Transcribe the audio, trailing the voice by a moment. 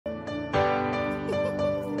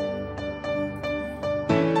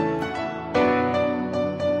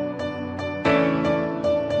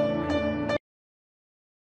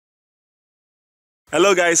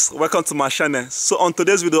Hello guys, welcome to my channel. So on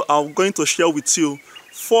today's video, I'm going to share with you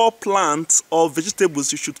 4 plants or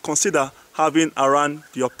vegetables you should consider having around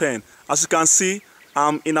your pen. As you can see,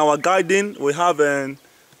 in our garden we have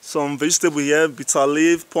some vegetable here, bitter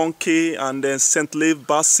leaf, pumpkin, and then scent leaf,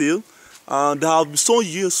 basil. They have been so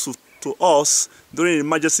useful to us during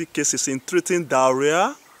emergency cases in treating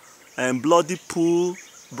diarrhea and bloody poo,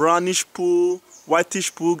 brownish poo,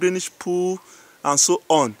 whitish poo, greenish poo, and so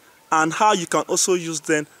on. And how you can also use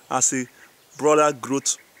them as a broader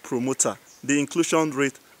growth promoter. The inclusion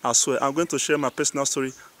rate as well. I'm going to share my personal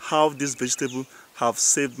story how these vegetables have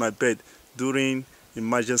saved my bed during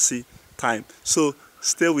emergency time. So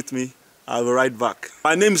stay with me. I'll be right back.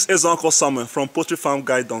 My name is Uncle Samuel from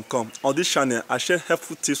poultryfarmguide.com. On this channel, I share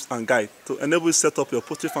helpful tips and guides to enable you to set up your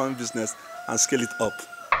poultry farming business and scale it up.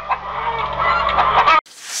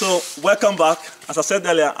 So welcome back. As I said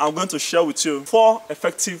earlier, I'm going to share with you 4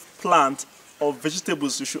 effective plants or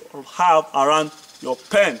vegetables you should have around your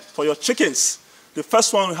pen for your chickens. The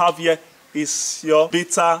first one we have here is your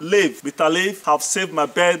bitter leaf. Bitter leaf have saved my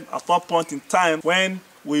bed at one point in time when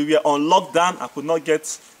we were on lockdown. I could not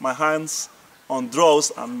get my hands on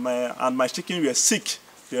draws and my chicken were sick.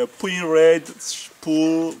 They were pooing red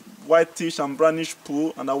poo, whitish and brownish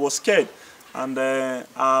poo, and I was scared. And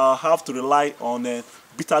I have to rely on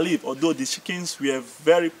bitter leaf. Although the chickens were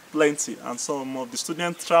very plenty and some of the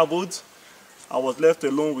students traveled, I was left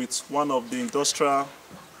alone with one of the industrial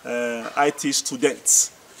IT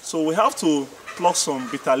students. So we have to pluck some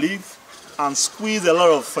bitter leaf and squeeze a lot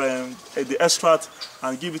of the extract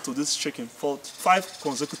and give it to this chicken for 5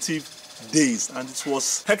 consecutive days, and it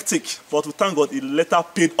was hectic, but we thank God it later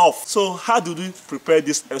paid off. So how do we prepare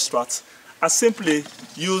this extract? I simply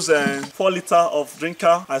use 4 liters of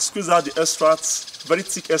drinker. I squeeze out the extract, very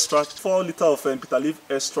thick extract, 4 liters of bitter leaf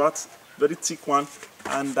extract, very thick one,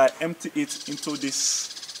 and I empty it into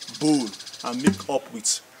this bowl and mix up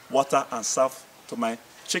with water and serve to my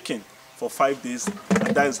chicken for 5 days.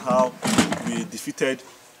 And that is how we defeated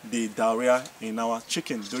the diarrhea in our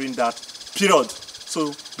chicken during that period.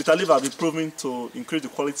 So bitter leaf have been proven to increase the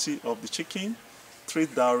quality of the chicken,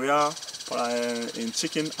 treat diarrhea in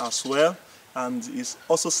chicken as well, and is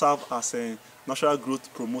also serve as a natural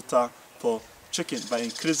growth promoter for chicken by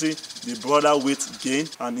increasing the broader weight gain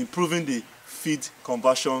and improving the feed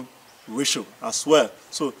conversion ratio as well.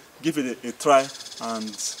 So give it a try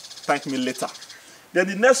and thank me later. Then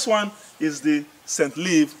the next one is the scent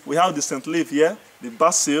leaf. We have the scent leaf here, the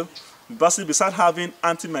basil. The basil, besides having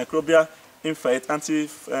antimicrobial effect,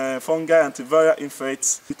 antifungal, antiviral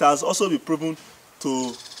effects, it has also been proven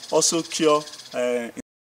to also cure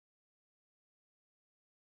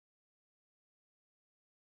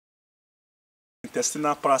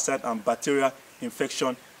intestinal parasite and bacterial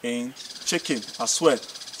infection in chicken as well.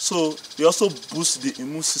 So it also boosts the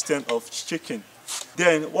immune system of chicken.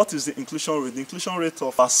 Then what is the inclusion rate? The inclusion rate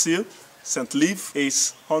of basil, scent leaf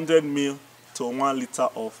is 100 ml to 1 liter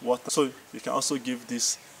of water. So you can also give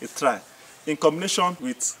this a try. In combination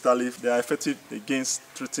with bitter leaf, they are effective against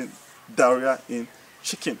treating diarrhea in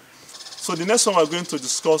chicken. So the next one we're going to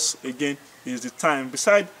discuss again is the thyme.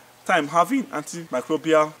 Besides thyme having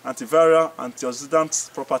antimicrobial, antiviral,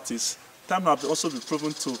 antioxidant properties, thyme has also been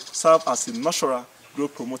proven to serve as a natural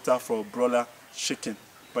growth promoter for broiler chicken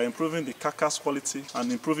by improving the carcass quality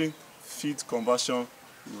and improving feed conversion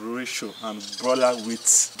ratio and broiler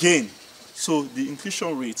weight gain. So the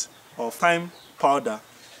inclusion rate of thyme powder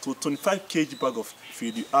to 25 kg bag of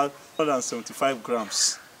feed, you add 175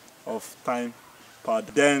 grams of thyme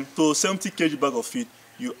powder. Then to 70 kg bag of feed,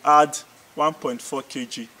 you add 1.4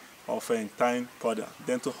 kg of thyme powder.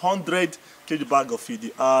 Then to 100 kg bag of feed,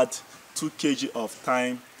 you add 2 kg of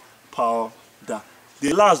thyme powder.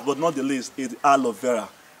 The last but not the least is aloe vera.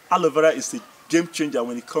 Aloe vera is a game changer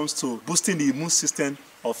when it comes to boosting the immune system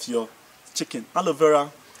of your chicken. Aloe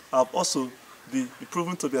vera have also been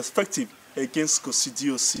proven to be effective against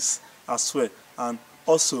coccidiosis as well, and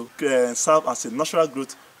also serve as a natural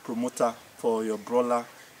growth promoter for your broiler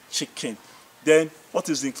chicken. Then what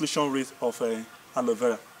is the inclusion rate of aloe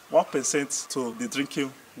vera? 1% to the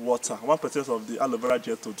drinking water, 1% of the aloe vera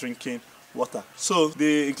gel to drinking water. So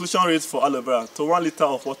the inclusion rate for aloe vera, to 1 liter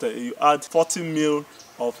of water, you add 40 ml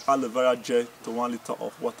of aloe vera gel to 1 liter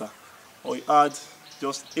of water, or you add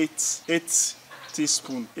just 8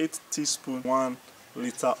 teaspoon 1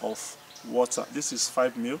 liter of water. This is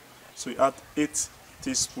 5 ml, so you add 8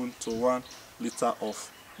 teaspoons to 1 liter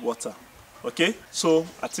of water. Okay, so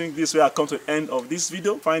I think this way I come to the end of this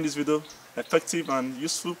video. Find this video effective and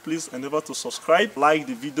useful, please endeavor to subscribe, like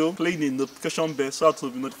the video, click the notification bell so that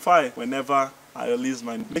you'll be notified whenever I release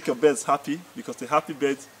my. Make your birds happy, because the happy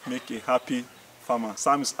birds make a happy farmer.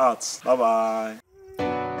 Sam is out. Bye bye.